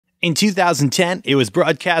In 2010, it was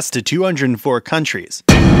broadcast to 204 countries.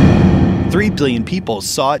 3 billion people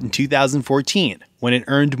saw it in 2014, when it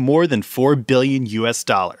earned more than $4 billion US.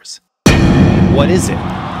 What is it?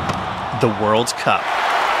 The World Cup.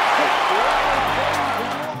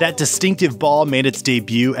 That distinctive ball made its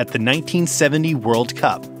debut at the 1970 World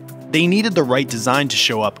Cup. They needed the right design to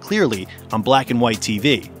show up clearly on black and white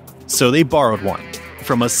TV, so they borrowed one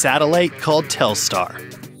from a satellite called Telstar.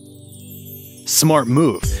 Smart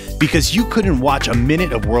move, because you couldn't watch a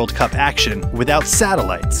minute of World Cup action without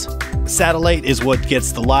satellites. Satellite is what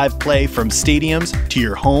gets the live play from stadiums to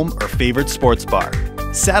your home or favorite sports bar.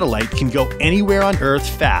 Satellite can go anywhere on Earth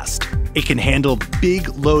fast. It can handle big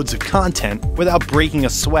loads of content without breaking a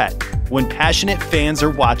sweat. When passionate fans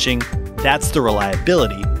are watching, that's the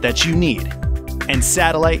reliability that you need. And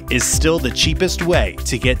satellite is still the cheapest way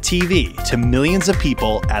to get TV to millions of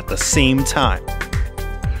people at the same time.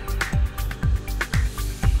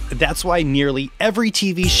 That's why nearly every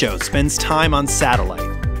TV show spends time on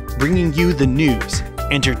satellite, bringing you the news,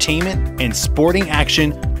 entertainment, and sporting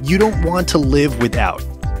action you don't want to live without.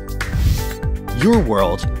 Your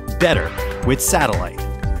world better with satellite.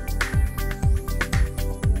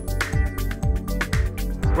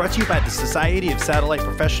 Brought to you by the Society of Satellite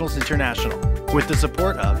Professionals International, with the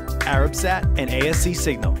support of Arabsat and ASC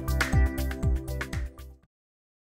Signal.